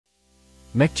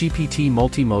Mech-GPT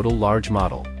multimodal large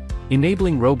model.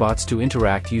 Enabling robots to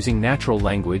interact using natural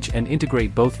language and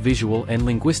integrate both visual and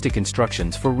linguistic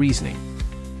instructions for reasoning.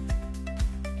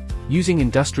 Using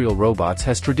industrial robots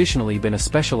has traditionally been a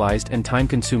specialized and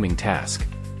time-consuming task.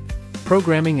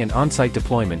 Programming and on-site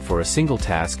deployment for a single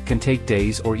task can take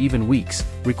days or even weeks,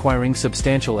 requiring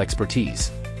substantial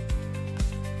expertise.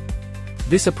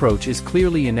 This approach is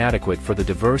clearly inadequate for the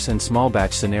diverse and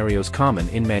small-batch scenarios common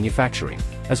in manufacturing,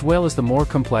 as well as the more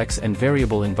complex and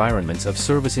variable environments of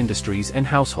service industries and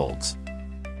households.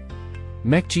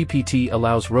 Mech-GPT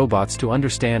allows robots to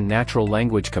understand natural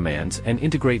language commands and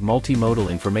integrate multimodal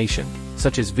information,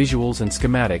 such as visuals and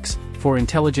schematics, for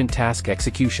intelligent task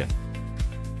execution.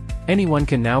 Anyone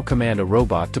can now command a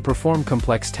robot to perform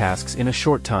complex tasks in a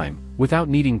short time, without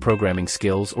needing programming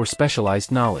skills or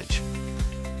specialized knowledge.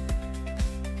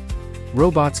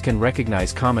 Robots can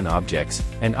recognize common objects,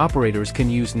 and operators can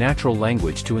use natural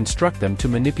language to instruct them to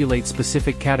manipulate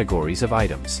specific categories of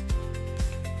items.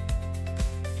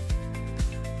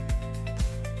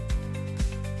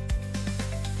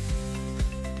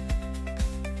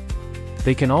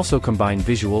 They can also combine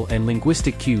visual and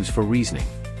linguistic cues for reasoning.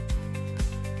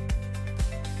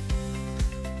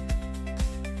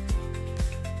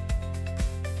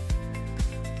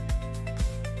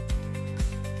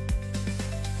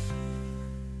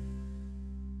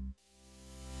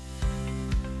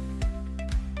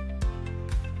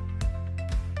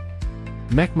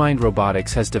 Mech-Mind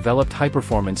Robotics has developed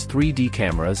high-performance 3D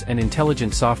cameras and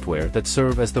intelligent software that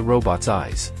serve as the robot's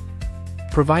eyes,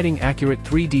 providing accurate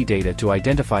 3D data to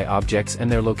identify objects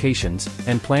and their locations,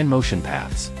 and plan motion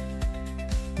paths.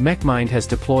 Mech-Mind has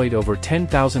deployed over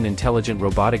 10,000 intelligent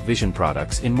robotic vision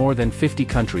products in more than 50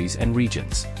 countries and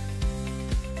regions,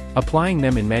 applying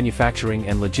them in manufacturing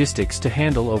and logistics to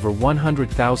handle over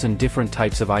 100,000 different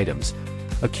types of items,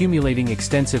 accumulating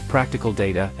extensive practical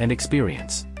data and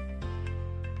experience.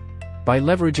 By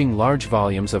leveraging large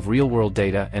volumes of real-world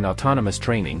data and autonomous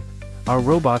training, our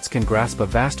robots can grasp a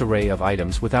vast array of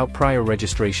items without prior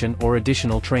registration or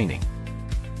additional training.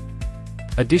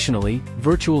 Additionally,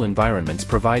 virtual environments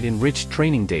provide enriched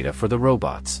training data for the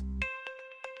robots.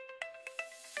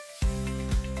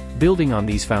 Building on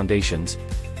these foundations,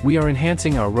 we are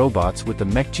enhancing our robots with the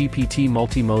Mech-GPT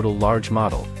multimodal large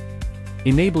model,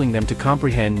 enabling them to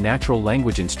comprehend natural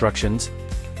language instructions,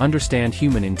 understand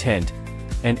human intent,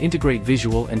 and integrate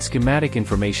visual and schematic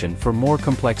information for more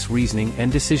complex reasoning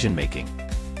and decision-making.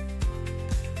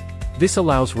 This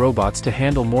allows robots to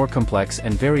handle more complex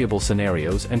and variable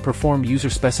scenarios and perform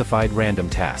user-specified random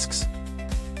tasks.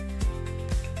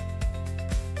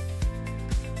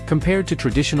 Compared to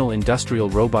traditional industrial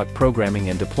robot programming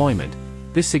and deployment,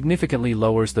 this significantly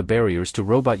lowers the barriers to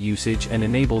robot usage and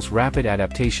enables rapid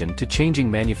adaptation to changing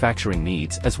manufacturing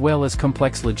needs as well as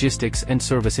complex logistics and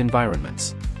service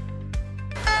environments.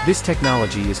 This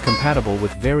technology is compatible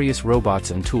with various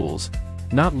robots and tools,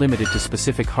 not limited to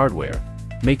specific hardware,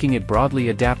 making it broadly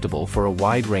adaptable for a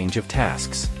wide range of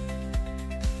tasks.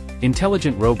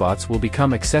 Intelligent robots will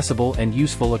become accessible and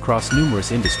useful across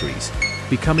numerous industries,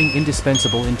 becoming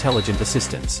indispensable intelligent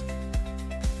assistants.